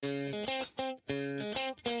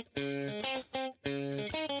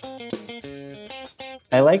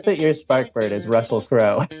I like that your Sparkbird is Russell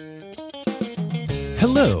Crowe.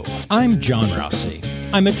 Hello, I'm John Rossi.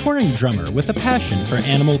 I'm a touring drummer with a passion for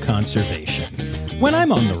animal conservation. When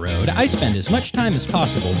I'm on the road, I spend as much time as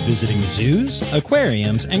possible visiting zoos,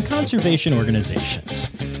 aquariums, and conservation organizations.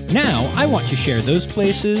 Now, I want to share those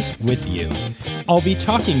places with you. I'll be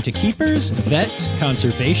talking to keepers, vets,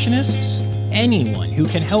 conservationists, anyone who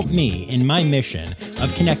can help me in my mission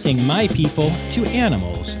of connecting my people to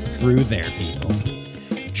animals through their people.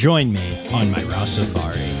 Join me on my Ross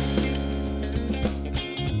Safari.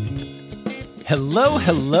 Hello,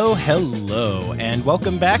 hello, hello, and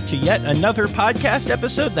welcome back to yet another podcast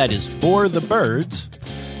episode that is for the birds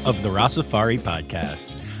of the Ross Safari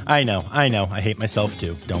podcast. I know, I hate myself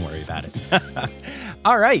too. Don't worry about it.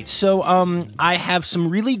 All right, so I have some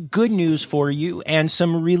really good news for you and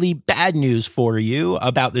some really bad news for you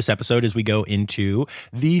about this episode as we go into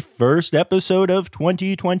the first episode of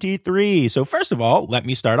 2023. So first of all, let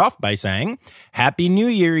me start off by saying Happy New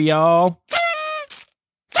Year, y'all.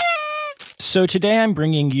 So today I'm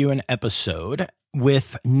bringing you an episode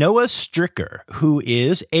with Noah Stricker, who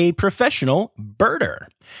is a professional birder.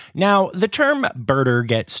 Now, the term birder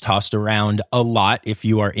gets tossed around a lot if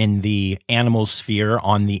you are in the animal sphere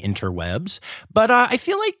on the interwebs, but I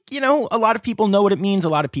feel like, a lot of people know what it means. A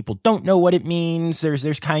lot of people don't know what it means.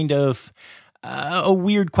 There's kind of a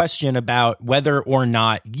weird question about whether or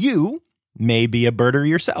not you may be a birder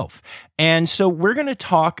yourself. And so we're going to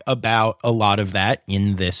talk about a lot of that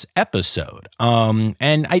in this episode.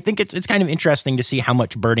 And I think it's kind of interesting to see how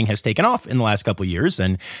much birding has taken off in the last couple of years.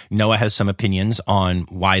 And Noah has some opinions on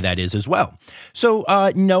why that is as well. So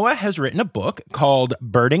Noah has written a book called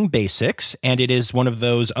Birding Basics, and it is one of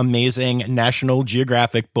those amazing National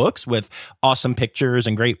Geographic books with awesome pictures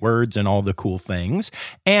and great words and all the cool things.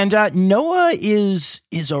 And Noah is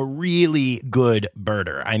a really good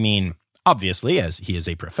birder. I mean, obviously, as he is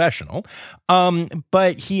a professional,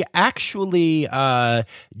 but he actually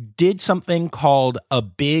did something called a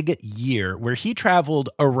big year where he traveled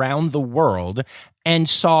around the world and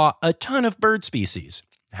saw a ton of bird species.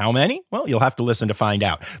 How many? Well, you'll have to listen to find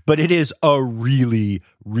out. But it is a really,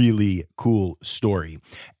 really cool story.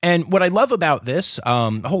 And what I love about this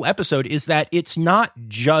whole episode is that it's not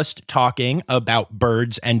just talking about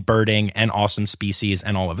birds and birding and awesome species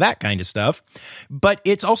and all of that kind of stuff, but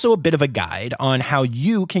it's also a bit of a guide on how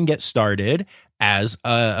you can get started as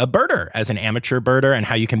a birder, as an amateur birder, and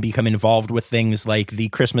how you can become involved with things like the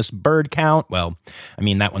Christmas bird count. Well, I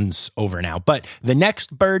mean, that one's over now, but the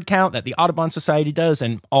next bird count that the Audubon Society does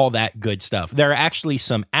and all that good stuff. There are actually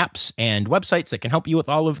some apps and websites that can help you with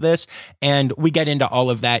all of this, and we get into all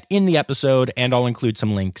of that in the episode, and I'll include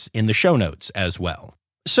some links in the show notes as well.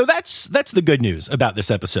 So that's the good news about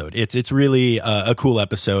this episode. It's really a cool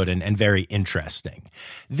episode and very interesting.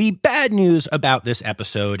 The bad news about this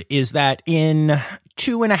episode is that in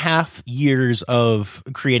 2.5 years of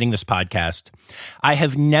creating this podcast, I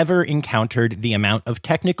have never encountered the amount of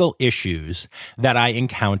technical issues that I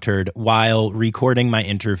encountered while recording my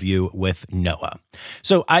interview with Noah.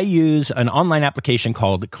 So I use an online application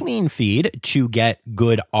called CleanFeed to get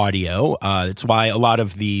good audio. It's why a lot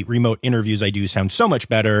of the remote interviews I do sound so much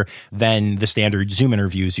better than the standard Zoom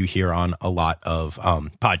interviews you hear on a lot of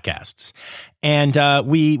podcasts. And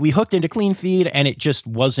we hooked into CleanFeed and it just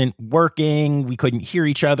wasn't working. We couldn't hear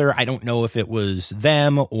each other. I don't know if it was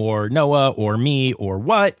them or Noah or me or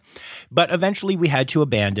what, but eventually we had to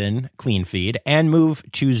abandon CleanFeed and move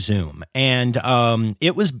to Zoom. And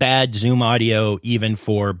it was bad Zoom audio, even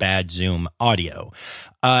for bad Zoom audio.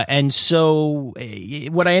 And so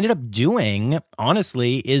what I ended up doing,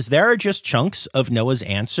 honestly, is there are just chunks of Noah's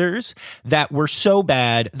answers that were so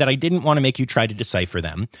bad that I didn't want to make you try to decipher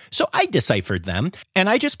them. So I deciphered them, and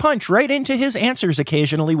I just punch right into his answers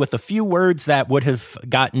occasionally with a few words that would have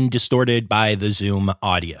gotten distorted by the Zoom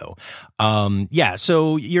audio.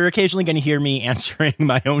 So you're occasionally going to hear me answering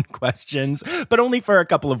my own questions, but only for a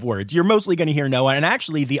couple of words. You're mostly going to hear Noah, and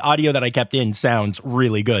actually the audio that I kept in sounds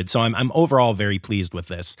really good. So I'm overall very pleased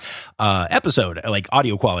with this episode, like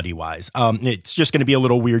audio quality wise. It's just going to be a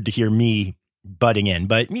little weird to hear me butting in,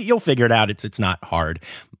 but you'll figure it out. It's not hard.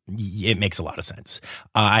 It makes a lot of sense.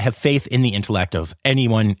 I have faith in the intellect of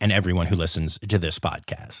anyone and everyone who listens to this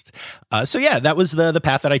podcast. That was the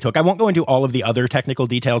path that I took. I won't go into all of the other technical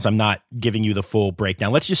details. I'm not giving you the full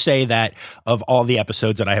breakdown. Let's just say that of all the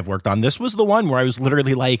episodes that I have worked on, this was the one where I was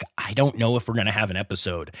literally like, I don't know if we're going to have an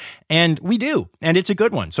episode. And we do. And it's a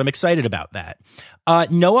good one. So I'm excited about that.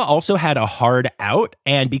 Noah also had a hard out,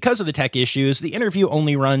 and because of the tech issues, the interview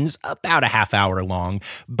only runs about a half hour long,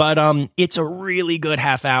 but it's a really good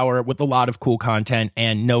half hour. hour with a lot of cool content,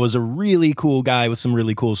 and Noah's a really cool guy with some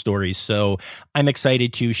really cool stories. So I'm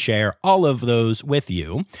excited to share all of those with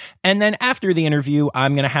you. And then after the interview,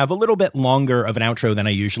 I'm going to have a little bit longer of an outro than I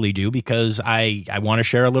usually do because I want to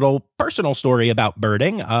share a little personal story about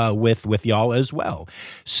birding with y'all as well.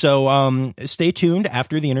 So stay tuned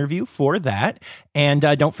after the interview for that. And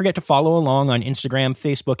don't forget to follow along on Instagram,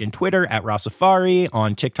 Facebook, and Twitter at Rossafari,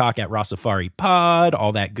 on TikTok at Rossafari Pod,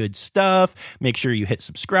 all that good stuff. Make sure you hit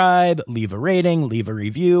subscribe, leave a rating, leave a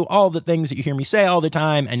review, all the things that you hear me say all the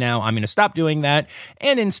time. And now I'm going to stop doing that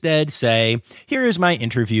and instead say, here is my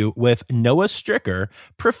interview with Noah Stricker,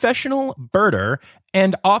 professional birder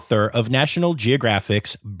and author of National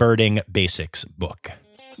Geographic's Birding Basics book.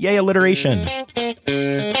 Yay, alliteration.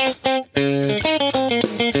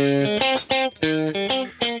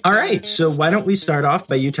 All right, so why don't we start off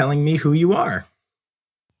by you telling me who you are?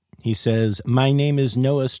 He says, my name is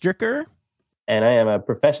Noah Stricker. And I am a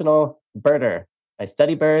professional birder. I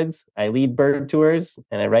study birds, I lead bird tours,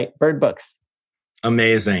 and I write bird books.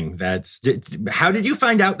 Amazing. How did you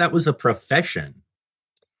find out that was a profession?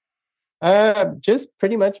 Just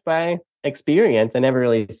pretty much by experience. I never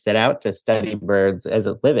really set out to study birds as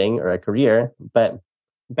a living or a career. But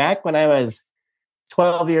back when I was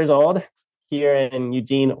 12 years old, here in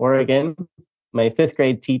Eugene, Oregon, my fifth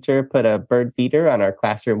grade teacher put a bird feeder on our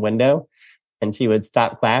classroom window, and she would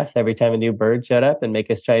stop class every time a new bird showed up and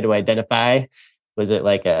make us try to identify, was it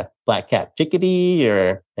like a black-capped chickadee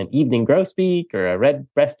or an evening grosbeak or a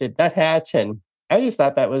red-breasted nuthatch? And I just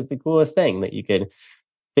thought that was the coolest thing, that you could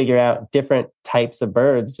figure out different types of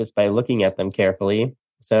birds just by looking at them carefully.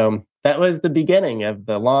 So that was the beginning of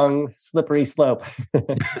the long, slippery slope.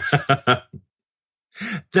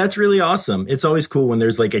 That's really awesome. It's always cool when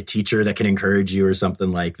there's like a teacher that can encourage you or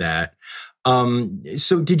something like that.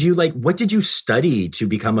 So what did you study to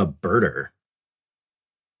become a birder?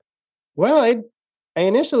 Well, I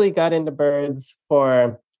initially got into birds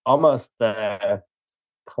for almost the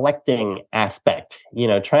collecting aspect,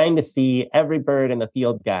 trying to see every bird in the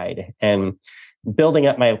field guide and building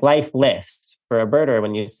up my life list. For a birder,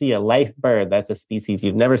 when you see a life bird, that's a species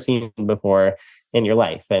you've never seen before in your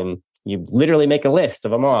life. And you literally make a list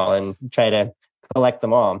of them all and try to collect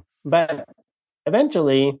them all. But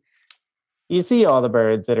eventually, you see all the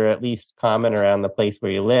birds that are at least common around the place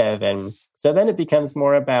where you live. And so then it becomes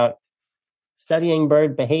more about studying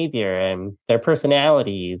bird behavior and their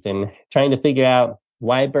personalities and trying to figure out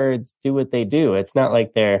why birds do what they do. It's not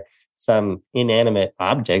like they're some inanimate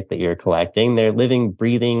object that you're collecting. They're living,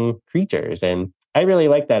 breathing creatures. And I really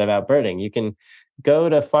like that about birding. You can go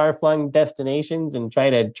to far-flung destinations and try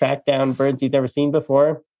to track down birds you've never seen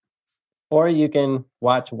before, or you can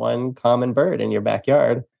watch one common bird in your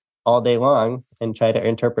backyard all day long and try to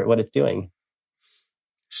interpret what it's doing.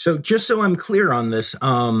 So just so I'm clear on this,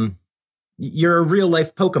 you're a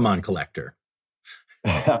real-life Pokemon collector.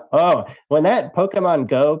 Oh, when that Pokemon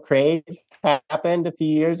Go craze happened a few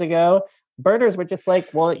years ago, birders were just like,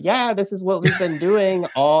 well, yeah, this is what we've been doing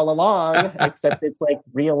all along, except it's like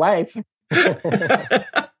real life.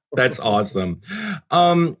 That's awesome.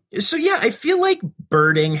 So yeah, I feel like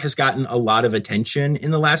birding has gotten a lot of attention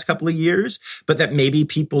in the last couple of years, but that maybe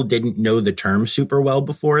people didn't know the term super well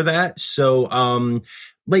before that. So,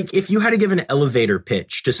 if you had to give an elevator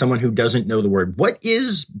pitch to someone who doesn't know the word, what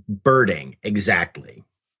is birding exactly?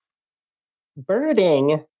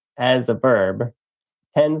 Birding as a verb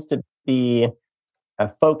tends to be a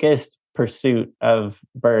focused pursuit of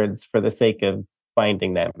birds for the sake of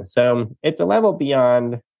finding them. So it's a level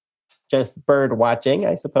beyond just bird watching,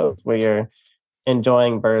 I suppose, where you're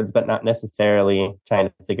enjoying birds, but not necessarily trying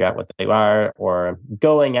to figure out what they are or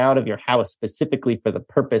going out of your house specifically for the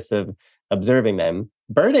purpose of observing them.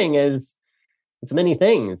 Birding it's many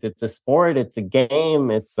things. It's a sport, it's a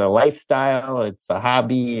game, it's a lifestyle, it's a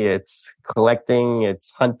hobby, it's collecting,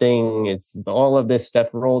 it's hunting, it's all of this stuff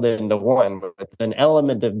rolled into one with an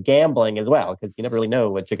element of gambling as well, because you never really know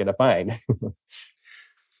what you're going to find.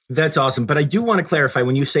 That's awesome. But I do want to clarify,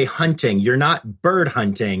 when you say hunting, you're not bird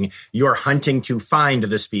hunting. You're hunting to find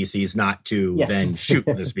the species, not to then shoot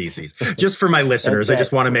the species. Just for my listeners, I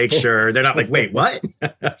just want to make sure they're not like, wait, what?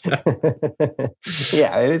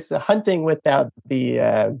 Yeah, it's hunting without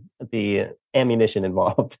the ammunition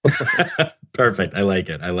involved. Perfect. I like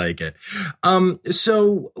it.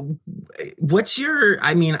 So what's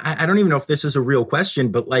I don't even know if this is a real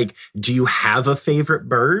question, but do you have a favorite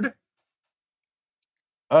bird?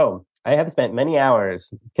 Oh, I have spent many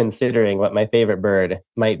hours considering what my favorite bird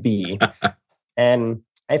might be. And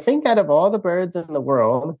I think out of all the birds in the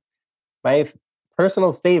world, my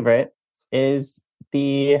personal favorite is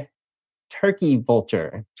the turkey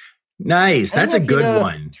vulture. Nice. I don't That's know a if you good know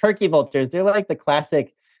one. turkey vultures. They're like the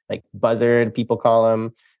classic, like buzzard, people call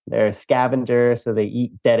them. They're a scavenger, so they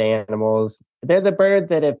eat dead animals. They're the bird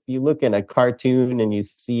that if you look in a cartoon and you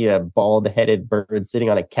see a bald-headed bird sitting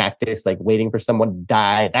on a cactus, like waiting for someone to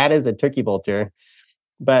die, that is a turkey vulture.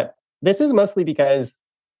 But this is mostly because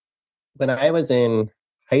when I was in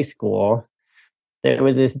high school, there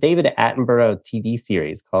was this David Attenborough TV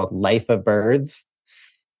series called Life of Birds.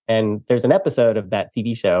 And there's an episode of that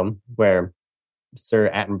TV show where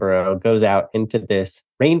Sir Attenborough goes out into this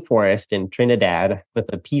rainforest in Trinidad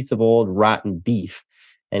with a piece of old rotten beef,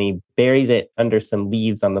 and he buries it under some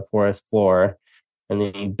leaves on the forest floor. And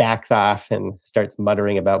then he backs off and starts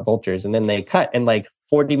muttering about vultures. And then they cut. And like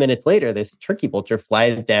 40 minutes later, this turkey vulture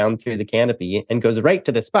flies down through the canopy and goes right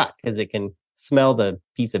to the spot because it can smell the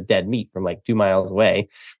piece of dead meat from like 2 miles away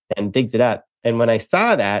and digs it up. And when I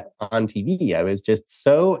saw that on TV, I was just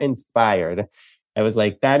so inspired. I was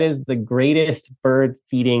like, that is the greatest bird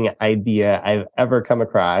feeding idea I've ever come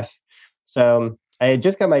across. So I had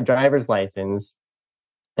just got my driver's license.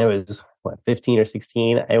 I was, 15 or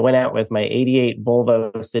 16. I went out with my 88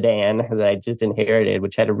 Volvo sedan that I just inherited,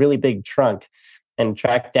 which had a really big trunk, and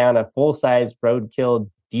tracked down a full-size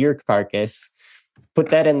roadkill deer carcass,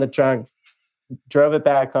 put that in the trunk, drove it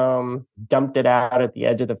back home, dumped it out at the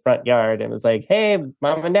edge of the front yard, and was like, hey,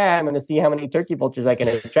 mom and dad, I'm going to see how many turkey vultures I can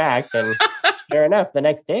attract. And sure enough, the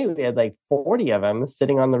next day we had like 40 of them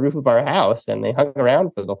sitting on the roof of our house, and they hung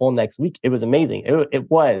around for the whole next week. It was amazing.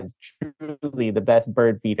 It was truly the best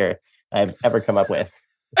bird feeder I've ever come up with.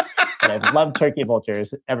 And I've loved turkey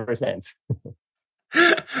vultures ever since.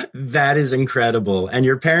 That is incredible. And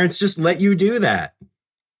your parents just let you do that.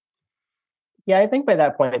 Yeah, I think by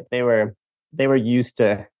that point they were used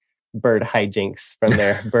to bird hijinks from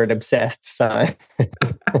their bird obsessed son.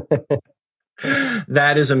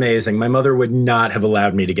 That is amazing. My mother would not have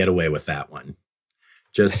allowed me to get away with that one.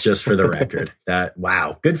 Just for the record. That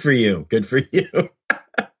wow, good for you. Good for you.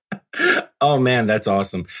 Oh man, that's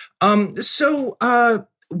awesome.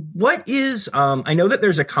 What is I know that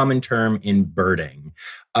there's a common term in birding,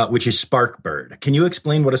 which is spark bird. Can you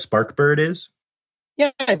explain what a spark bird is?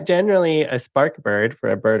 Yeah, generally a spark bird for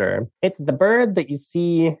a birder. It's the bird that you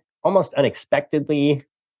see almost unexpectedly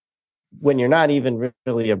when you're not even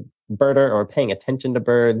really a birder or paying attention to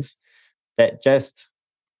birds, that just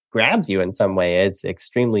grabs you in some way. It's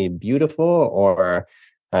extremely beautiful, or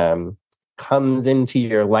comes into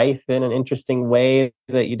your life in an interesting way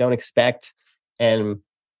that you don't expect, and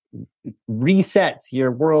resets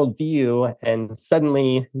your worldview, and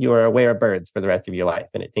suddenly you are aware of birds for the rest of your life,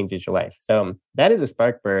 and it changes your life. So that is a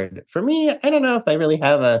spark bird. For me, I don't know if I really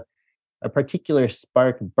have a particular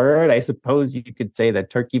spark bird. I suppose you could say that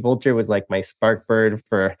turkey vulture was like my spark bird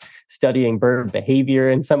for studying bird behavior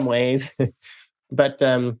in some ways. But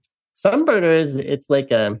some birders, it's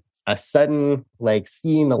like a sudden, like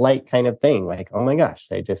seeing the light kind of thing. Like, oh my gosh,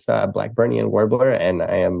 I just saw a Blackburnian warbler and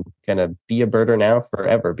I am going to be a birder now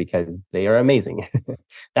forever because they are amazing.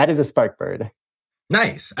 That is a spark bird.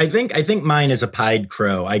 Nice. I think mine is a pied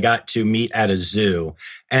crow. I got to meet at a zoo,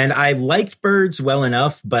 and I liked birds well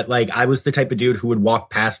enough, but like I was the type of dude who would walk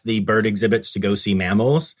past the bird exhibits to go see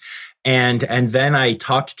mammals. And then I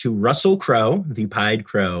talked to Russell Crowe, the pied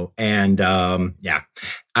crow, and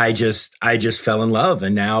I just fell in love.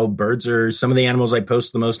 And now birds are some of the animals I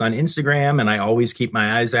post the most on Instagram, and I always keep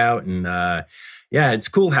my eyes out. And yeah, it's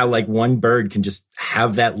cool how like one bird can just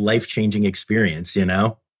have that life-changing experience, you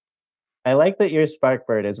know? I like that your spark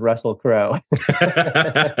bird is Russell Crowe.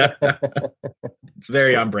 It's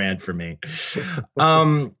very on brand for me.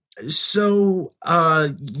 So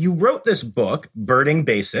you wrote this book, Birding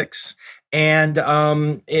Basics, and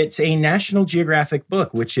it's a National Geographic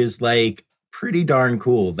book, which is like pretty darn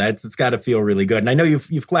cool. It's got to feel really good. And I know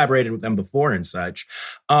you've collaborated with them before and such.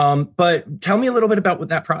 But tell me a little bit about what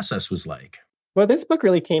that process was like. Well, this book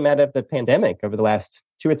really came out of the pandemic over the last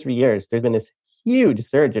 2 or 3 years. There's been this huge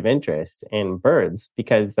surge of interest in birds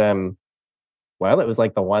because, it was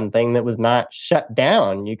like the one thing that was not shut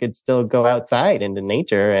down. You could still go outside into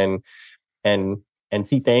nature and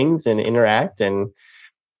see things and interact. And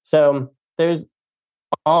so there's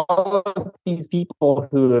all of these people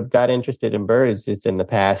who have got interested in birds just in the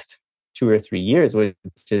past 2 or 3 years, which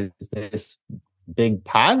is this big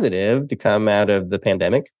positive to come out of the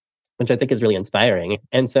pandemic, which I think is really inspiring.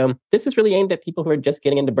 And so this is really aimed at people who are just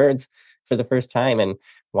getting into birds for the first time and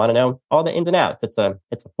want to know all the ins and outs. It's a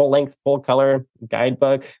full-length, full-color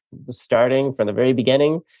guidebook starting from the very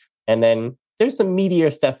beginning. And then there's some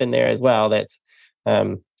meatier stuff in there as well that's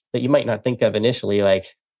that you might not think of initially,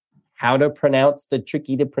 like how to pronounce the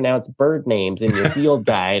tricky to pronounce bird names in your field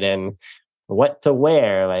guide, and what to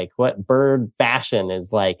wear, like what bird fashion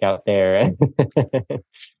is like out there.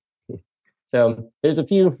 So there's a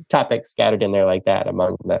few topics scattered in there like that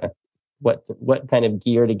among the what kind of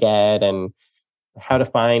gear to get and how to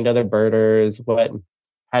find other birders,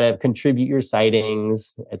 how to contribute your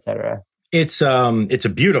sightings, etc. It's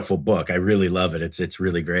a beautiful book. I really love it. It's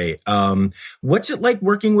really great. What's it like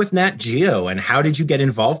working with Nat Geo, and how did you get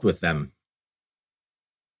involved with them?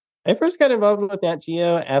 I first got involved with Nat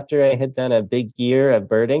Geo after I had done a big year of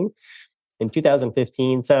birding in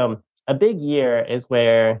 2015. So a big year is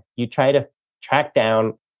where you try to track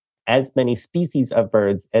down as many species of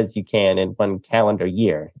birds as you can in one calendar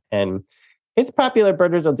year. And it's popular.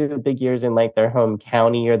 Birders will do big years in like their home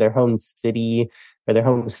county or their home city or their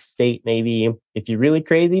home state, maybe. If you're really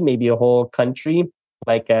crazy, maybe a whole country.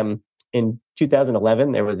 Like in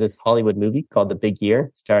 2011, there was this Hollywood movie called The Big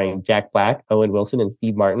Year, starring Jack Black, Owen Wilson, and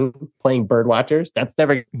Steve Martin playing bird watchers. That's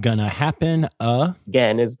never gonna happen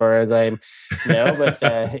again, as far as I know.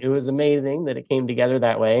 But it was amazing that it came together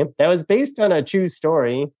that way. That was based on a true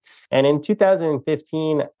story. And in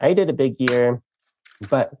 2015, I did a big year,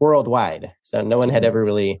 but worldwide. So no one had ever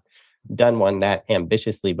really done one that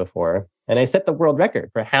ambitiously before. And I set the world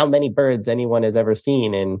record for how many birds anyone has ever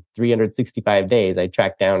seen in 365 days. I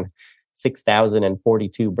tracked down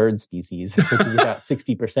 6,042 bird species, which is about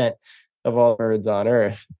 60% of all birds on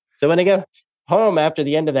Earth. So when I go home after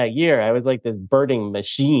the end of that year, I was like this birding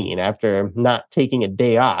machine after not taking a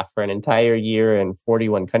day off for an entire year in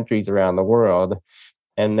 41 countries around the world.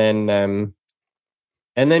 And then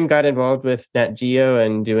got involved with Nat Geo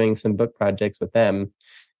and doing some book projects with them.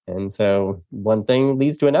 And so one thing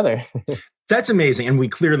leads to another. That's amazing. And we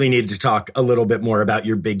clearly need to talk a little bit more about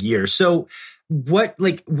your big year. So what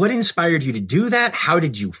inspired you to do that? How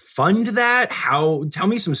did you fund that? Tell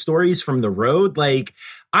me some stories from the road. Like,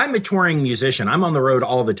 I'm a touring musician. I'm on the road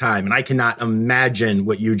all the time, and I cannot imagine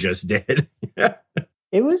what you just did.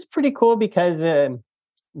 It was pretty cool because the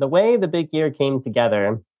way the big year came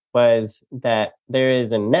together was that there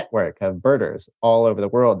is a network of birders all over the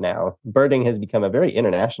world now. Birding has become a very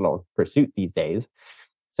international pursuit these days.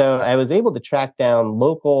 So I was able to track down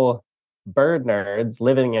local bird nerds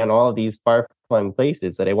living in all of these far-flung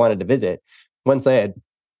places that I wanted to visit. Once I had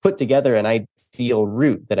put together an ideal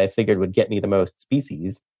route that I figured would get me the most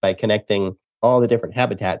species by connecting all the different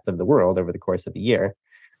habitats of the world over the course of the year.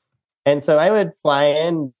 And so I would fly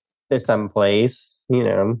in to some place,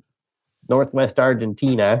 Northwest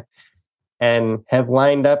Argentina, and have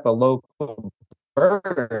lined up a local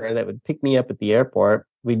birder that would pick me up at the airport.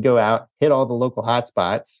 We'd go out, hit all the local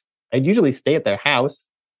hotspots. I'd usually stay at their house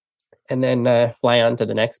and then fly on to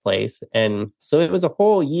the next place. And so it was a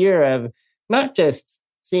whole year of not just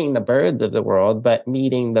seeing the birds of the world, but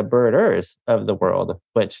meeting the birders of the world,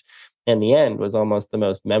 which in the end was almost the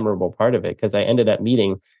most memorable part of it, because I ended up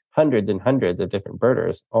meeting hundreds and hundreds of different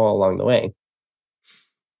birders all along the way.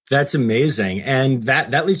 That's amazing. And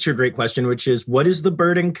that leads to a great question, which is, what is the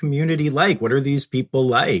birding community like? What are these people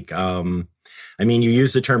like? You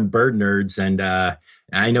use the term bird nerds, and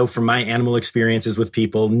I know from my animal experiences with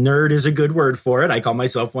people, nerd is a good word for it. I call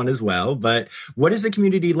myself one as well. But what is the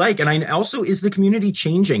community like? And is the community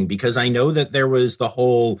changing? Because I know that there was the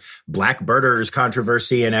whole black birders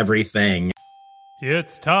controversy and everything.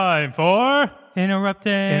 It's time for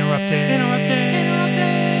Interrupting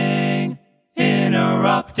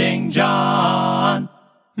John.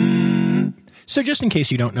 So just in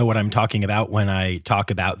case you don't know what I'm talking about when I talk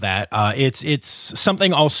about that, it's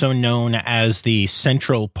something also known as the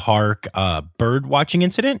Central Park bird watching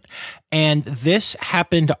incident. And this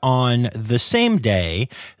happened on the same day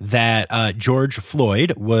that George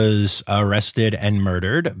Floyd was arrested and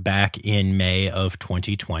murdered back in May of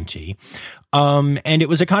 2020. And it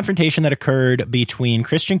was a confrontation that occurred between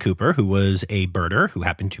Christian Cooper, who was a birder, who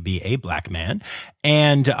happened to be a black man,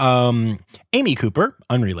 and Amy Cooper,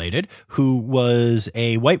 unrelated, who was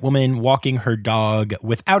a white woman walking her dog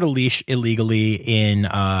without a leash illegally in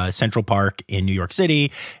Central Park in New York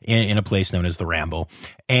City, in a place known as the Ramble.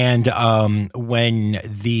 And when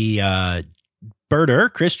the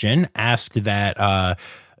birder, Christian, asked that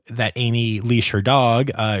Amy leash her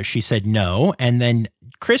dog, she said no. And then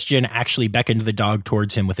Christian actually beckoned the dog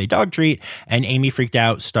towards him with a dog treat, and Amy freaked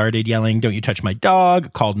out, started yelling, "Don't you touch my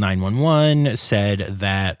dog," called 911, said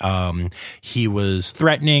that he was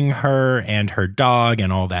threatening her and her dog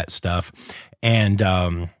and all that stuff. And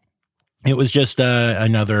it was just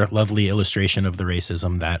another lovely illustration of the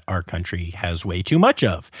racism that our country has way too much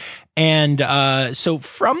of. And so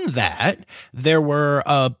from that, there were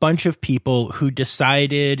a bunch of people who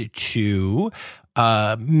decided to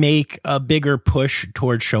make a bigger push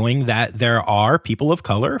towards showing that there are people of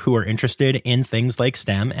color who are interested in things like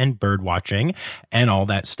STEM and bird watching and all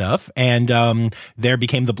that stuff. And there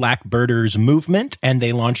became the Black Birders movement, and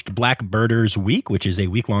they launched Black Birders Week, which is a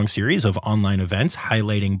week-long series of online events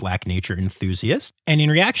highlighting Black nature enthusiasts. And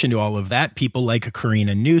in reaction to all of that, people like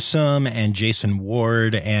Karina Newsom and Jason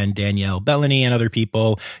Ward and Danielle Bellany and other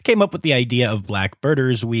people came up with the idea of Black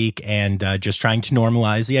Birders Week, and just trying to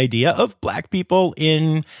normalize the idea of Black people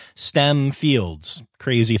in STEM fields.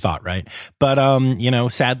 Crazy thought, right? But,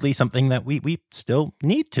 sadly, something that we still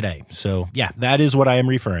need today. So yeah, that is what I am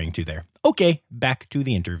referring to there. Okay, back to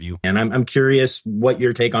the interview. And I'm curious what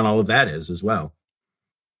your take on all of that is as well.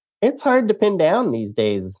 It's hard to pin down these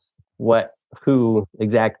days who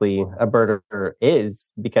exactly a birder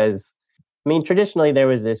is, because traditionally there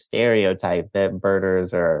was this stereotype that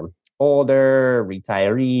birders are older,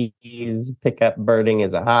 retirees, pick up birding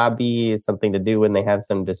as a hobby, something to do when they have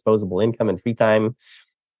some disposable income and free time.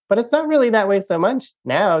 But it's not really that way so much.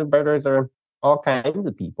 Now, birders are all kinds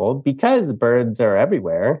of people because birds are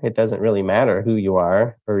everywhere. It doesn't really matter who you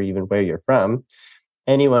are or even where you're from.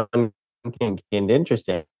 Anyone can get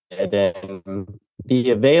interested. And the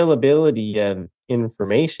availability of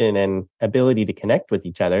information and ability to connect with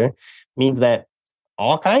each other means that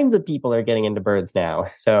all kinds of people are getting into birds now.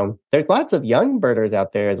 So there's lots of young birders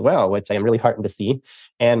out there as well, which I am really heartened to see.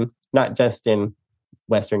 And not just in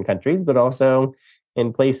Western countries, but also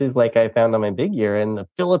in places like I found on my big year in the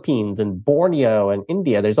Philippines and Borneo and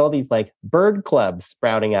India. There's all these like bird clubs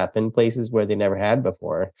sprouting up in places where they never had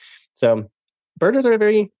before. So birders are a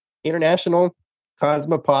very international,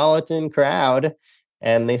 cosmopolitan crowd,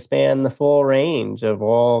 and they span the full range of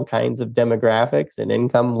all kinds of demographics and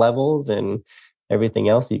income levels and everything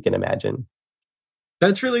else you can imagine.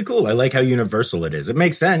 That's really cool. I like how universal it is. It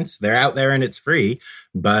makes sense. They're out there and it's free,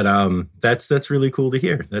 but that's really cool to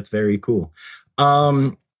hear. That's very cool.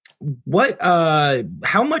 How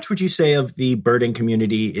much would you say of the birding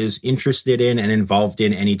community is interested in and involved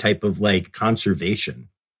in any type of like conservation?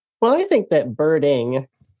 Well, I think that birding,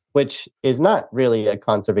 which is not really a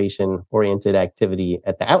conservation-oriented activity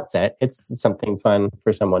at the outset, it's something fun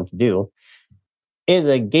for someone to do, is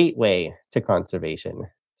a gateway to conservation.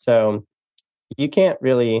 So you can't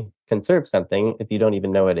really conserve something if you don't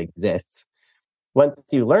even know it exists. Once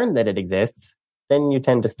you learn that it exists, then you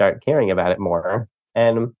tend to start caring about it more.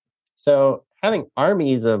 And so having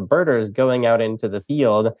armies of birders going out into the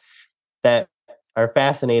field that are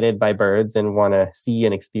fascinated by birds and want to see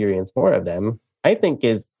and experience more of them, I think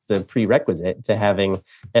is the prerequisite to having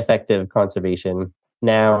effective conservation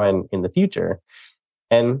now and in the future.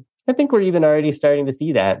 And I think we're even already starting to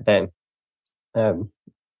see that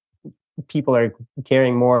people are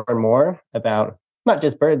caring more and more about not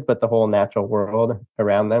just birds, but the whole natural world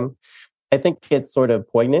around them. I think it's sort of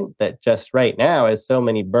poignant that just right now, as so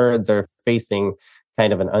many birds are facing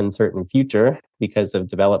kind of an uncertain future because of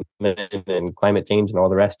development and climate change and all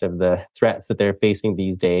the rest of the threats that they're facing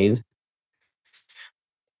these days,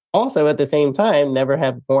 also at the same time, never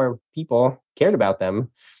have more people cared about them.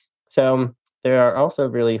 So there are also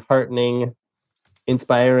really heartening,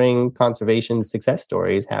 inspiring conservation success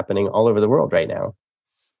stories happening all over the world right now.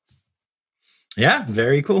 Yeah,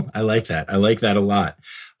 very cool. I like that. I like that a lot.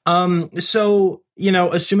 So,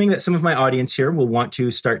 assuming that some of my audience here will want to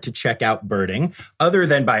start to check out birding, other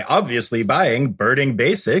than by obviously buying Birding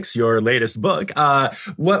Basics, your latest book,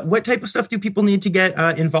 what type of stuff do people need to get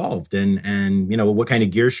involved in? And, what kind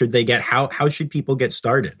of gear should they get? How should people get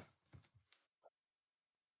started?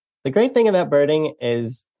 The great thing about birding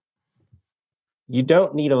is you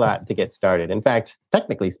don't need a lot to get started. In fact,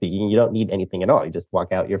 technically speaking, you don't need anything at all. You just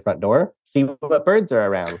walk out your front door, see what birds are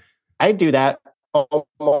around. I do that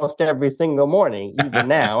almost every single morning, even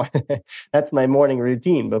now. That's my morning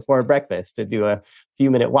routine before breakfast, to do a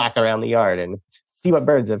few-minute walk around the yard and see what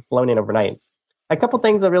birds have flown in overnight. A couple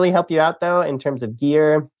things will really help you out, though, in terms of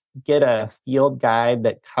gear. Get a field guide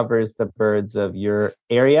that covers the birds of your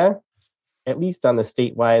area, at least on the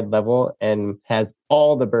statewide level, and has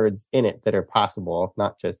all the birds in it that are possible,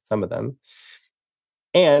 not just some of them.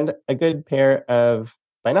 And a good pair of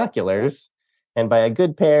binoculars. And by a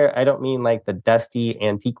good pair, I don't mean like the dusty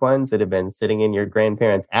antique ones that have been sitting in your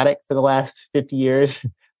grandparents' attic for the last 50 years.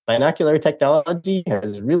 Binocular technology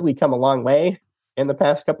has really come a long way in the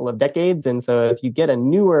past couple of decades. And so if you get a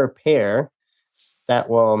newer pair, that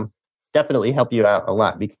will definitely help you out a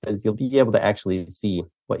lot, because you'll be able to actually see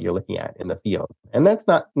what you're looking at in the field. And that's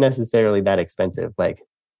not necessarily that expensive. Like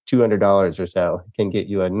 $200 or so can get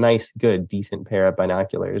you a nice, good, decent pair of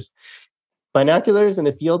binoculars. Binoculars and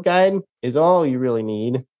a field guide is all you really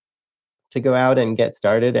need to go out and get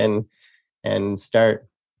started. And and start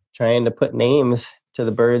trying to put names to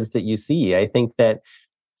the birds that you see. I think that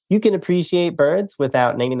you can appreciate birds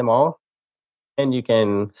without naming them all, and you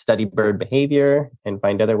can study bird behavior and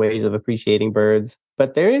find other ways of appreciating birds.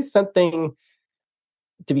 But there is something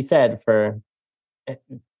to be said for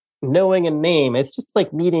knowing a name. It's just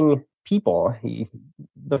like meeting people.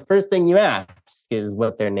 The first thing you ask is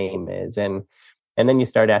what their name is, and then you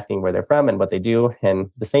start asking where they're from and what they do.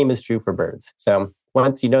 And the same is true for birds. So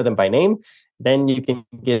once you know them by name, then you can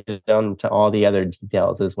get on to all the other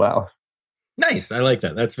details as well. Nice. I like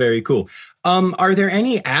that. That's very cool. Are there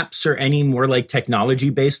any apps or any more like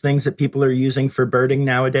technology-based things that people are using for birding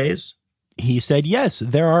nowadays? He said, yes,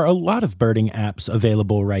 there are a lot of birding apps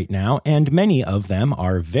available right now, and many of them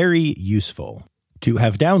are very useful to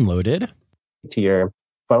have downloaded to your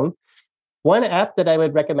phone. One app that I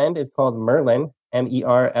would recommend is called Merlin,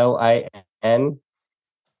 Merlin.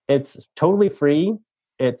 It's totally free.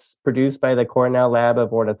 It's produced by the Cornell Lab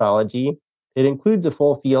of Ornithology. It includes a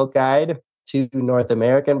full field guide to North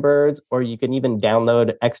American birds, or you can even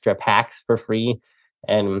download extra packs for free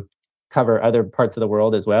and cover other parts of the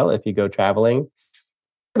world as well if you go traveling.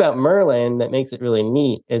 About Merlin that makes it really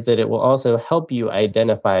neat is that it will also help you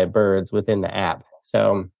identify birds within the app.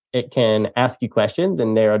 So it can ask you questions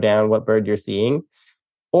and narrow down what bird you're seeing,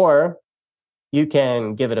 or you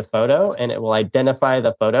can give it a photo and it will identify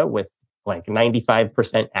the photo with like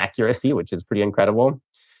 95% accuracy, which is pretty incredible.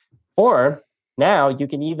 Or now you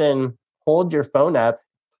can even hold your phone up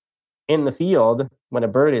in the field when a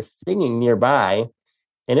bird is singing nearby,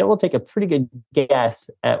 and it will take a pretty good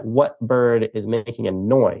guess at what bird is making a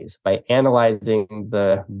noise by analyzing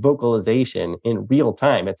the vocalization in real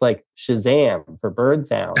time. It's like Shazam for bird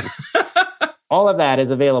sounds. All of that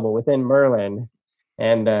is available within Merlin,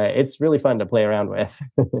 and it's really fun to play around with.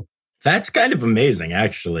 That's kind of amazing,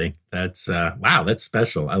 actually. That's wow, that's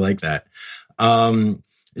special. I like that.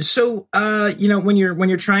 So, when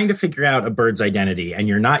you're trying to figure out a bird's identity and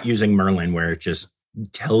you're not using Merlin where it just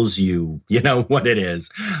tells you, what it is,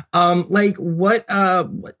 what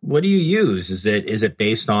do you use? Is it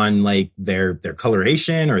based on like their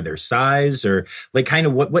coloration or their size, or like kind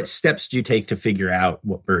of what steps do you take to figure out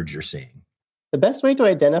what birds you're seeing? The best way to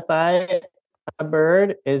identify a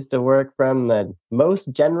bird is to work from the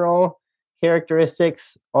most general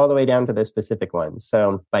characteristics all the way down to the specific ones.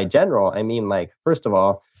 So by general, I mean, like, first of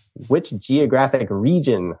all, which geographic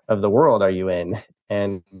region of the world are you in?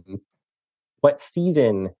 And what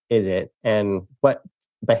season is it? And what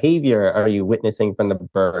behavior are you witnessing from the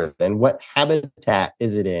bird? And what habitat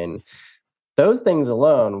is it in? Those things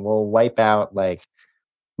alone will wipe out like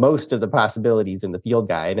most of the possibilities in the field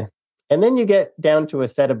guide. And then you get down to a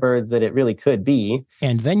set of birds that it really could be.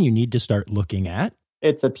 And then you need to start looking at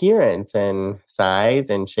its appearance and size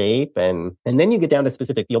and shape. And then you get down to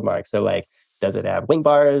specific field marks. So like, does it have wing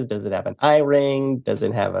bars? Does it have an eye ring? Does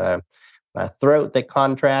it have a throat that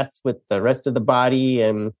contrasts with the rest of the body?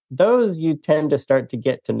 And those you tend to start to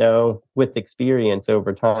get to know with experience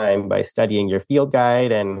over time by studying your field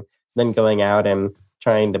guide and then going out and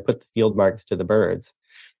trying to put the field marks to the birds.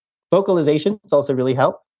 Vocalizations also really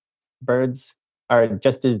help. Birds are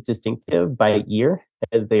just as distinctive by ear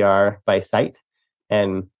as they are by sight.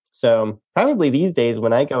 And so probably these days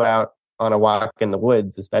when I go out on a walk in the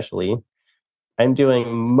woods, especially, I'm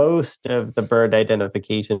doing most of the bird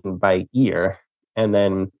identification by ear. And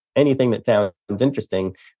then anything that sounds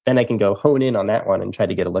interesting, then I can go hone in on that one and try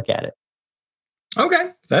to get a look at it.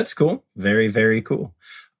 Okay, that's cool. Very, very cool.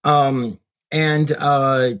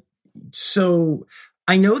 So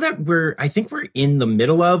I know that I think we're in the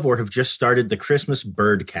middle of or have just started the Christmas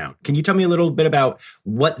bird count. Can you tell me a little bit about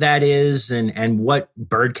what that is and what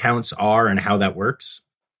bird counts are and how that works?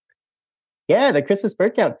 Yeah, the Christmas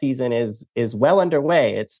bird count season is well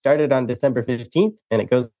underway. It started on December 15th and it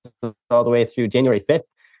goes all the way through January 5th.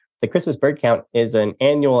 The Christmas bird count is an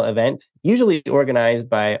annual event, usually organized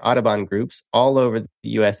by Audubon groups all over the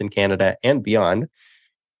US and Canada and beyond.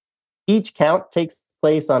 Each count takes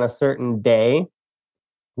place on a certain day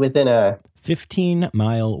within a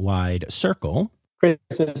 15-mile wide circle.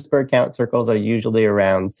 Christmas bird count circles are usually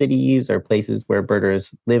around cities or places where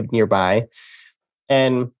birders live nearby.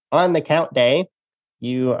 And on the count day,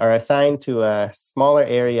 you are assigned to a smaller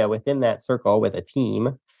area within that circle with a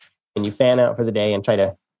team, and you fan out for the day and try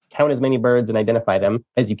to count as many birds and identify them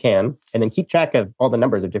as you can, and then keep track of all the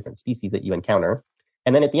numbers of different species that you encounter.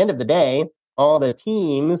 And then at the end of the day, all the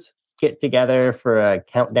teams get together for a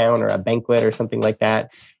countdown or a banquet or something like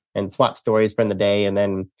that and swap stories from the day and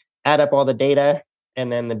then add up all the data.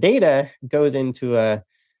 And then the data goes into a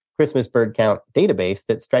Christmas bird count database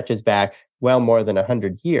that stretches back well more than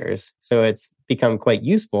 100 years. So it's become quite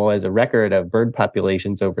useful as a record of bird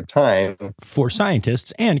populations over time. For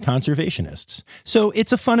scientists and conservationists. So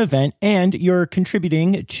it's a fun event, and you're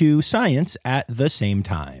contributing to science at the same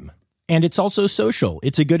time. And it's also social.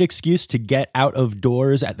 It's a good excuse to get out of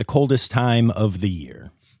doors at the coldest time of the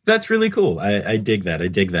year. That's really cool. I dig that.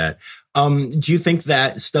 Do you think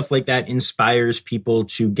that stuff like that inspires people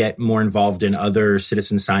to get more involved in other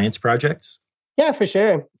citizen science projects? Yeah, for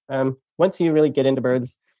sure. Once you really get into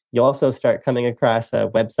birds, you'll also start coming across a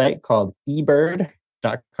website called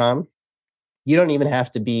eBird.com. You don't even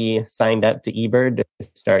have to be signed up to eBird to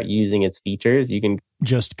start using its features. You can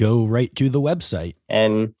just go right to the website.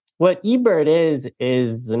 And what eBird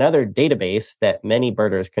is another database that many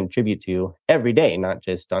birders contribute to every day, not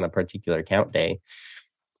just on a particular count day.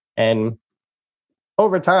 And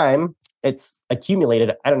over time, it's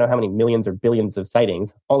accumulated, I don't know how many millions or billions of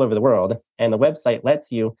sightings all over the world. And the website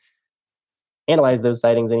lets you analyze those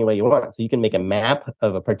sightings any way you want. So you can make a map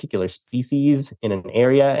of a particular species in an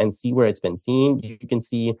area and see where it's been seen. You can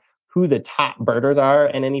see who the top birders are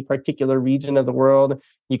in any particular region of the world.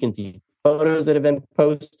 You can see photos that have been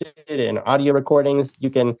posted and audio recordings. You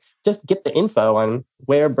can just get the info on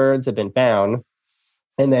where birds have been found.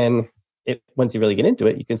 And then once you really get into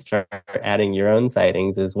it, you can start adding your own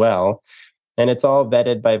sightings as well. And it's all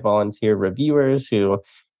vetted by volunteer reviewers who,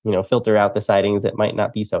 filter out the sightings that might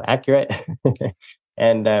not be so accurate.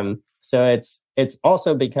 And so it's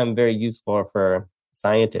also become very useful for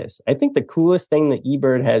scientists. I think the coolest thing that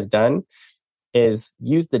eBird has done is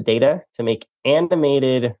use the data to make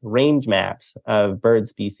animated range maps of bird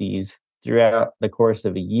species throughout the course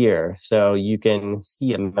of a year. So you can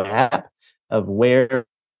see a map of where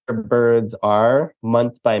birds are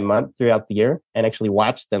month by month throughout the year and actually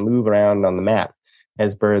watch them move around on the map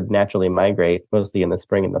as birds naturally migrate, mostly in the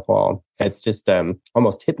spring and the fall. It's just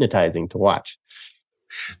almost hypnotizing to watch.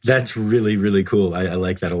 That's really, really cool. I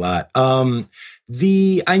like that a lot.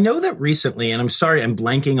 I know that recently, and I'm sorry, I'm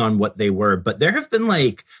blanking on what they were, but there have been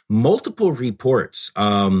multiple reports,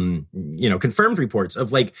 confirmed reports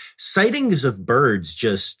of sightings of birds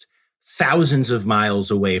just thousands of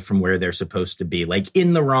miles away from where they're supposed to be,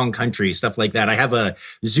 in the wrong country, stuff like that. I have a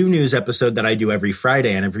Zoo News episode that I do every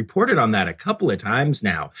Friday, and I've reported on that a couple of times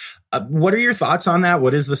now. What are your thoughts on that?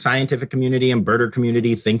 What is the scientific community and birder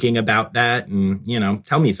community thinking about that? And,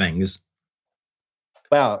 tell me things.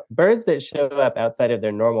 Well, birds that show up outside of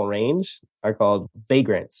their normal range are called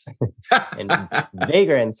vagrants. And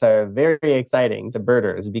vagrants are very exciting to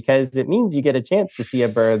birders because it means you get a chance to see a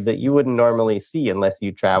bird that you wouldn't normally see unless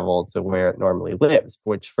you travel to where it normally lives,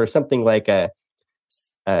 which for something like a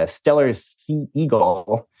stellar sea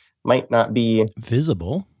eagle might not be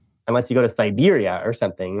visible unless you go to Siberia or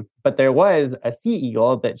something. But there was a sea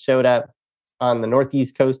eagle that showed up on the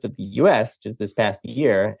northeast coast of the US just this past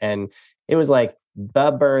year, and it was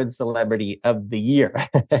the bird celebrity of the year.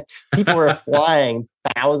 People were flying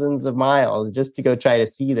thousands of miles just to go try to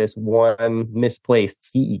see this one misplaced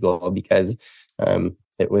sea eagle because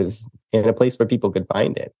it was in a place where people could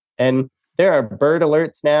find it. And there are bird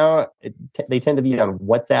alerts now. They tend to be on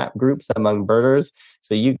WhatsApp groups among birders.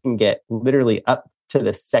 So you can get literally up to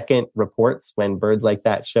the second reports when birds like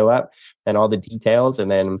that show up and all the details,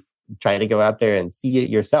 and then try to go out there and see it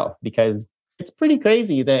yourself, because it's pretty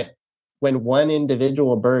crazy that when one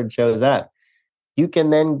individual bird shows up, you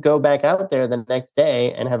can then go back out there the next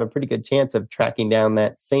day and have a pretty good chance of tracking down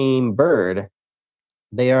that same bird.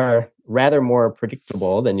 They are rather more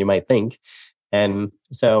predictable than you might think. And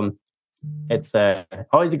so it's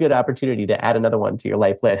always a good opportunity to add another one to your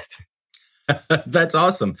life list. That's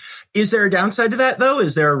awesome. Is there a downside to that, though?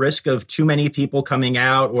 Is there a risk of too many people coming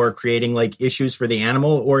out or creating issues for the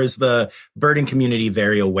animal? Or is the birding community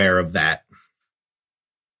very aware of that?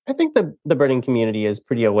 I think the birding community is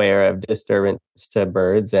pretty aware of disturbance to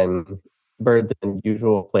birds and birds in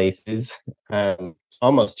usual places,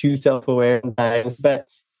 almost too self-aware sometimes. But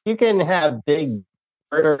you can have big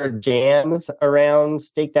birder jams around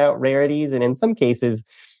staked out rarities. And in some cases,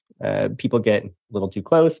 people get a little too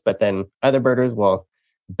close, but then other birders will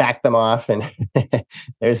back them off. And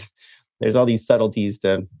there's all these subtleties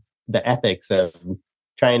to the ethics of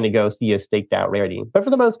trying to go see a staked out rarity. But for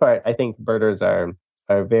the most part, I think birders are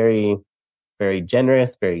very, very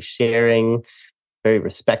generous, very sharing, very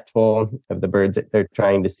respectful of the birds that they're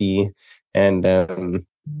trying to see, and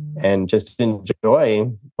just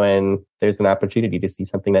enjoy when there's an opportunity to see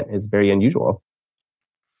something that is very unusual.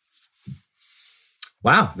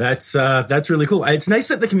 Wow, that's really cool. It's nice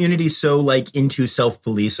that the community's so like into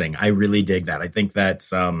self-policing. I really dig that. I think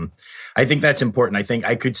that's important. I think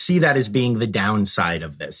I could see that as being the downside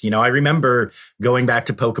of this. You know, I remember going back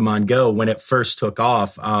to Pokemon Go when it first took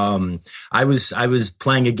off. I was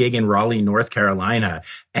playing a gig in Raleigh, North Carolina,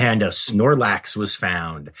 and a Snorlax was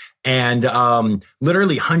found. And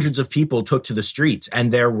literally hundreds of people took to the streets,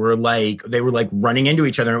 and they were like running into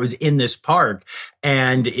each other. It was in this park,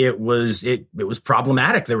 and it was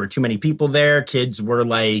problematic. There were too many people there. Kids were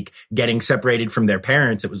like getting separated from their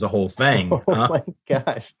parents. It was a whole thing. Oh my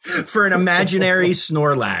gosh. For an imaginary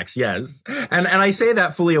Snorlax, yes. And I say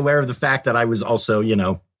that fully aware of the fact that I was also, you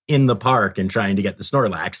know, in the park and trying to get the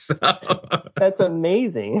Snorlax. That's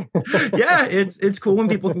amazing. Yeah, it's cool when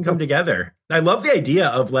people can come together. I love the idea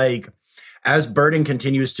of like, as birding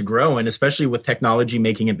continues to grow, and especially with technology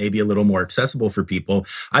making it maybe a little more accessible for people,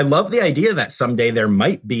 I love the idea that someday there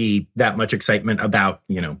might be that much excitement about,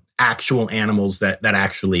 you know, actual animals that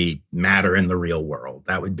actually matter in the real world.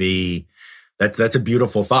 That would be, that's a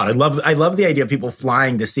beautiful thought. I love the idea of people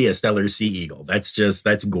flying to see a Steller sea eagle.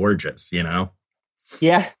 That's gorgeous, you know?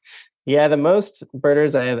 Yeah. Yeah. The most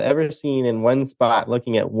birders I have ever seen in one spot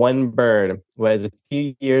looking at one bird was a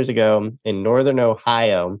few years ago in northern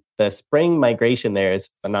Ohio. The spring migration there is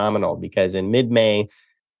phenomenal because in mid-May,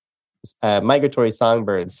 migratory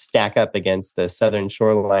songbirds stack up against the southern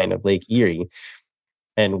shoreline of Lake Erie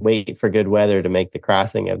and wait for good weather to make the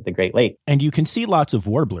crossing of the Great Lake. And you can see lots of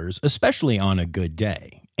warblers, especially on a good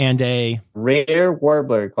day. And a rare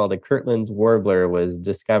warbler called a Kirtland's warbler was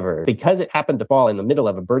discovered. Because it happened to fall in the middle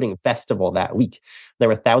of a birding festival that week, there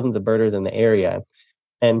were thousands of birders in the area.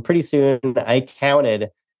 And pretty soon I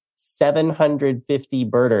counted 750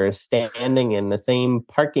 birders standing in the same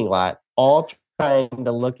parking lot, all trying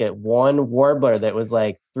to look at one warbler that was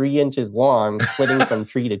like 3 inches long, flitting from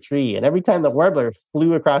tree to tree. And every time the warbler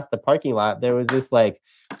flew across the parking lot, there was this like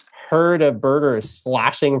herd of birders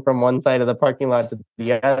sloshing from one side of the parking lot to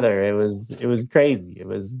the other. It was crazy. It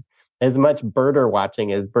was as much birder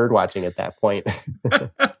watching as bird watching at that point.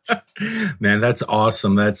 Man, that's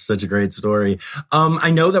awesome. That's such a great story.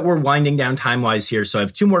 I know that we're winding down time-wise here, so I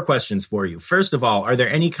have 2 more questions for you. First of all, are there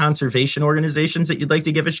any conservation organizations that you'd like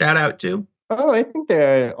to give a shout out to? Oh, I think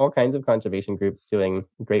there are all kinds of conservation groups doing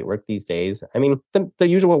great work these days. I mean, the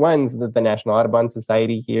usual ones, the National Audubon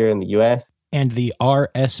Society here in the U.S. And the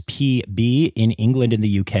RSPB in England and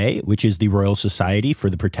the UK, which is the Royal Society for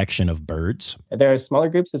the Protection of Birds. There are smaller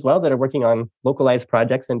groups as well that are working on localized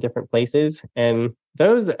projects in different places. And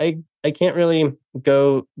those, I can't really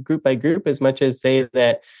go group by group as much as say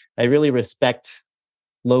that I really respect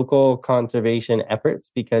local conservation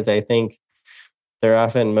efforts because I think they're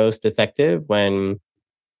often most effective when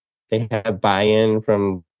they have buy-in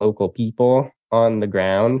from local people on the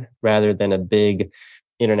ground rather than a big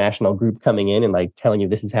international group coming in and like telling you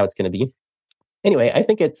this is how it's going to be. Anyway, I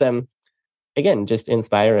think it's, again, just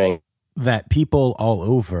inspiring. That people all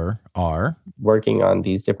over are working on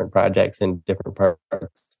these different projects in different parts of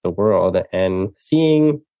the world and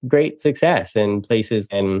seeing great success in places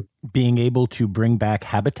and being able to bring back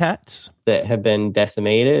habitats that have been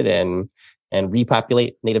decimated and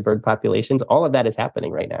repopulate native bird populations. All of that is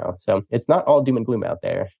happening right now. So it's not all doom and gloom out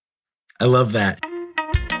there. I love that.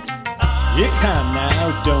 It's time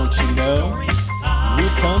now, don't you know?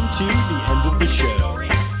 We've come to the end of the show.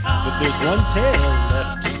 But there's one tale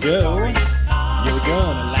left to go. You're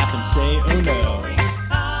gonna laugh and say, oh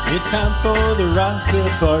no. It's time for the Ross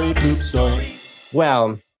Safari Poop Story.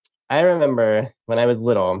 Well, I remember when I was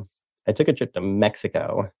little, I took a trip to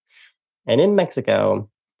Mexico. And in Mexico,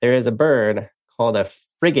 there is a bird called a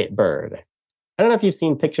frigate bird. I don't know if you've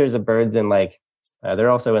seen pictures of birds in like, they're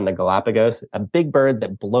also in the Galapagos, a big bird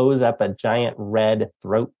that blows up a giant red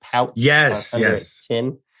throat pouch. Yes, under yes. its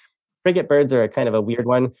chin. Frigate birds are a kind of a weird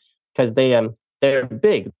one because they're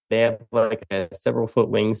big. They have like a several foot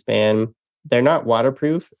wingspan. They're not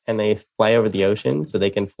waterproof and they fly over the ocean, so they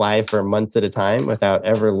can fly for months at a time without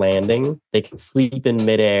ever landing. They can sleep in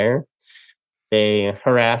midair. They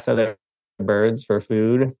harass other birds for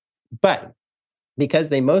food. But because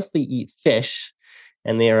they mostly eat fish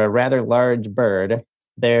and they are a rather large bird,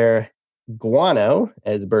 their guano,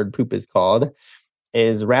 as bird poop is called,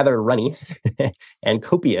 is rather runny and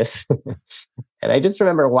copious. And I just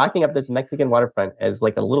remember walking up this Mexican waterfront as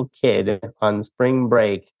like a little kid on spring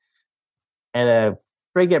break, and a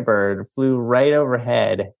frigate bird flew right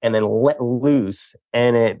overhead and then let loose,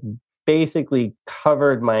 and it basically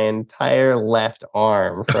covered my entire left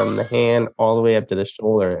arm from the hand all the way up to the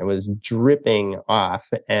shoulder. It was dripping off.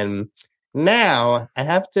 And now I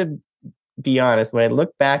have to be honest, when I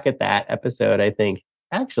look back at that episode, I think,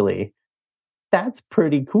 actually, that's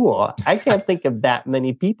pretty cool. I can't think of that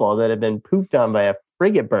many people that have been pooped on by a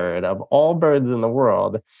frigate bird of all birds in the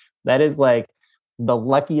world. That is like the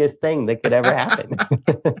luckiest thing that could ever happen.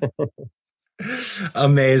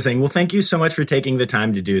 Amazing. Well, thank you so much for taking the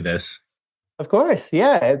time to do this. Of course.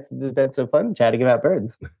 Yeah, that's so fun chatting about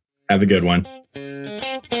birds. Have a good one.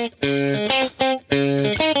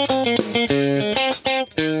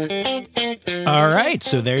 All right,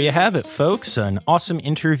 so there you have it, folks. An awesome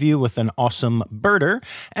interview with an awesome birder,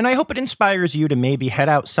 and I hope it inspires you to maybe head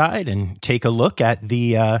outside and take a look at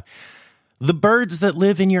the birds that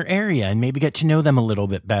live in your area and maybe get to know them a little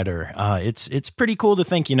bit better. It's pretty cool to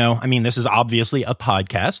think, I mean, this is obviously a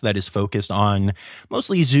podcast that is focused on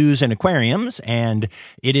mostly zoos and aquariums, and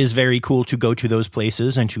it is very cool to go to those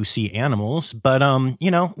places and to see animals. But,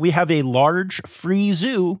 we have a large free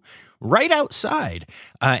zoo right outside,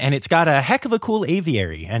 and it's got a heck of a cool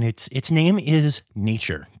aviary, and its name is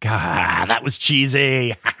Nature. God, that was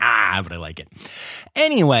cheesy, but I like it.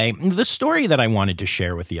 Anyway, the story that I wanted to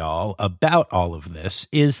share with y'all about all of this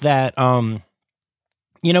is that,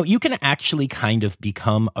 you can actually kind of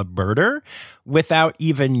become a birder without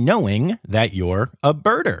even knowing that you're a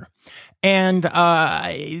birder. And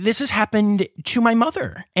this has happened to my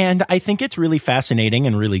mother, and I think it's really fascinating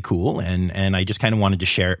and really cool, and I just kind of wanted to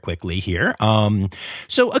share it quickly here.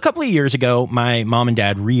 So a couple of years ago, my mom and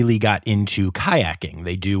dad really got into kayaking.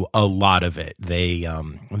 They do a lot of it. They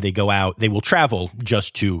go out, they will travel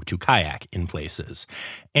just to kayak in places.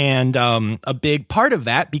 And a big part of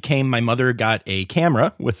that became my mother got a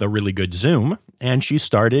camera with a really good zoom, and she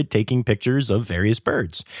started taking pictures of various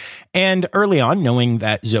birds. And early on, knowing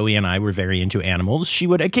that Zoe and I were very into animals, she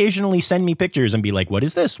would occasionally send me pictures and be like, what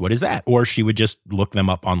is this? What is that? Or she would just look them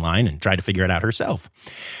up online and try to figure it out herself.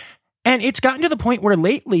 And it's gotten to the point where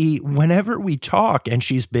lately, whenever we talk and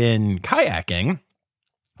she's been kayaking,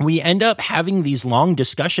 we end up having these long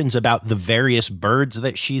discussions about the various birds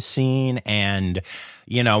that she's seen and,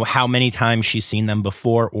 how many times she's seen them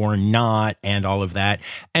before or not and all of that.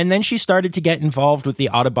 And then she started to get involved with the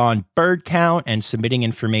Audubon bird count and submitting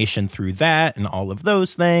information through that and all of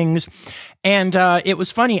those things. And it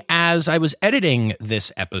was funny, as I was editing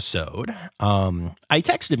this episode, I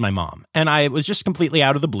texted my mom, and I was just completely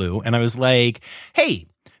out of the blue. And I was like, hey,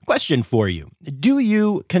 question for you. Do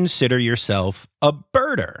you consider yourself a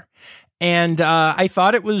birder? And I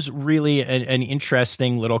thought it was really an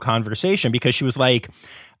interesting little conversation, because she was like,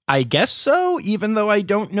 I guess so, even though I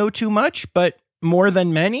don't know too much, but more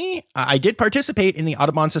than many, I did participate in the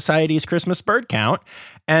Audubon Society's Christmas bird count.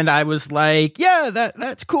 And I was like, yeah,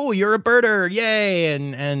 that's cool. You're a birder. Yay.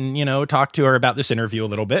 And talked to her about this interview a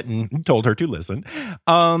little bit and told her to listen.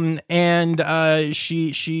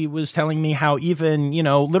 She was telling me how even,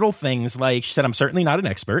 little things like, she said, I'm certainly not an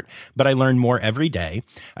expert, but I learn more every day.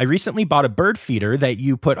 I recently bought a bird feeder that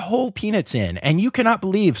you put whole peanuts in, and you cannot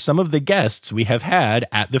believe some of the guests we have had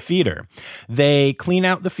at the feeder. They clean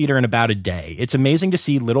out the feeder in about a day. It's amazing to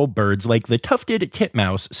see little birds like the tufted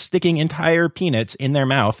titmouse sticking entire peanuts in their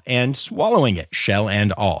mouth and swallowing it, shell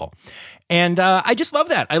and all. And I just love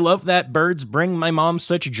that. I love that birds bring my mom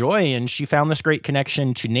such joy, and she found this great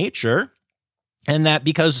connection to nature. And that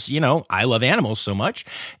because, I love animals so much,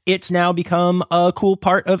 it's now become a cool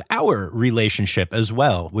part of our relationship as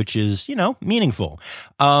well, which is, meaningful.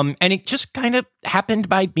 And it just kind of happened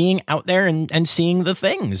by being out there and seeing the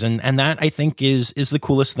things. And that, I think, is the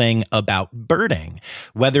coolest thing about birding.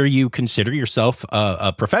 Whether you consider yourself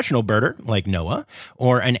a professional birder like Noah,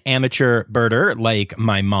 or an amateur birder like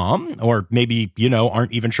my mom, or maybe,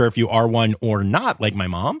 aren't even sure if you are one or not like my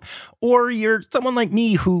mom, or you're someone like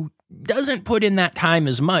me who doesn't put in that time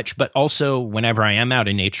as much, but also whenever I am out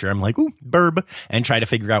in nature, I'm like, ooh, burb, and try to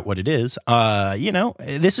figure out what it is.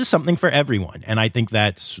 This is something for everyone. And I think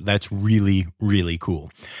that's really, really cool.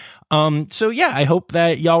 So yeah, I hope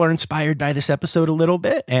that y'all are inspired by this episode a little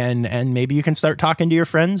bit, and maybe you can start talking to your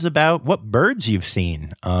friends about what birds you've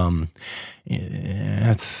seen.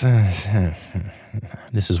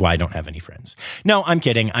 This is why I don't have any friends. No, I'm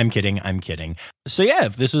kidding. So yeah,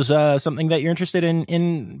 if this is something that you're interested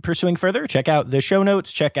in pursuing further, check out the show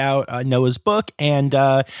notes, check out Noah's book, and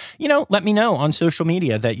let me know on social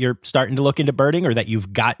media that you're starting to look into birding, or that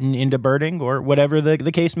you've gotten into birding, or whatever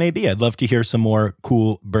the case may be. I'd love to hear some more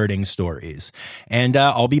cool birding stories. And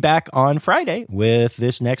I'll be back on Friday with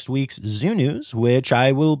this next week's Zoo News, which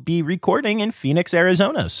I will be recording in Phoenix,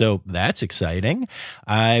 Arizona. So that's exciting. exciting.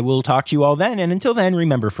 I will talk to you all then. And until then,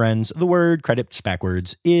 remember, friends, the word credits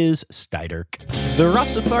backwards is Steiderk. The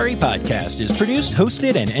Rossafari podcast is produced,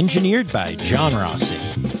 hosted, and engineered by John Rossi.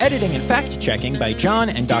 Editing and fact-checking by John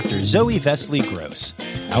and Dr. Zoe Vesley Gross.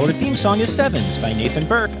 Our theme song is Sevens by Nathan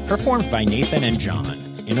Burke, performed by Nathan and John.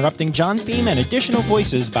 Interrupting John theme and additional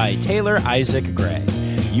voices by Taylor Isaac Gray.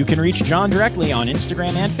 You can reach John directly on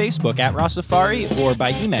Instagram and Facebook at Rossafari or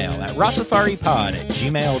by email at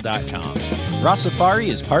rossafaripod@gmail.com. Rossafari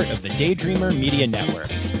is part of the Daydreamer Media Network.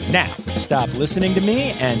 Now, stop listening to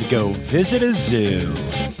me and go visit a zoo.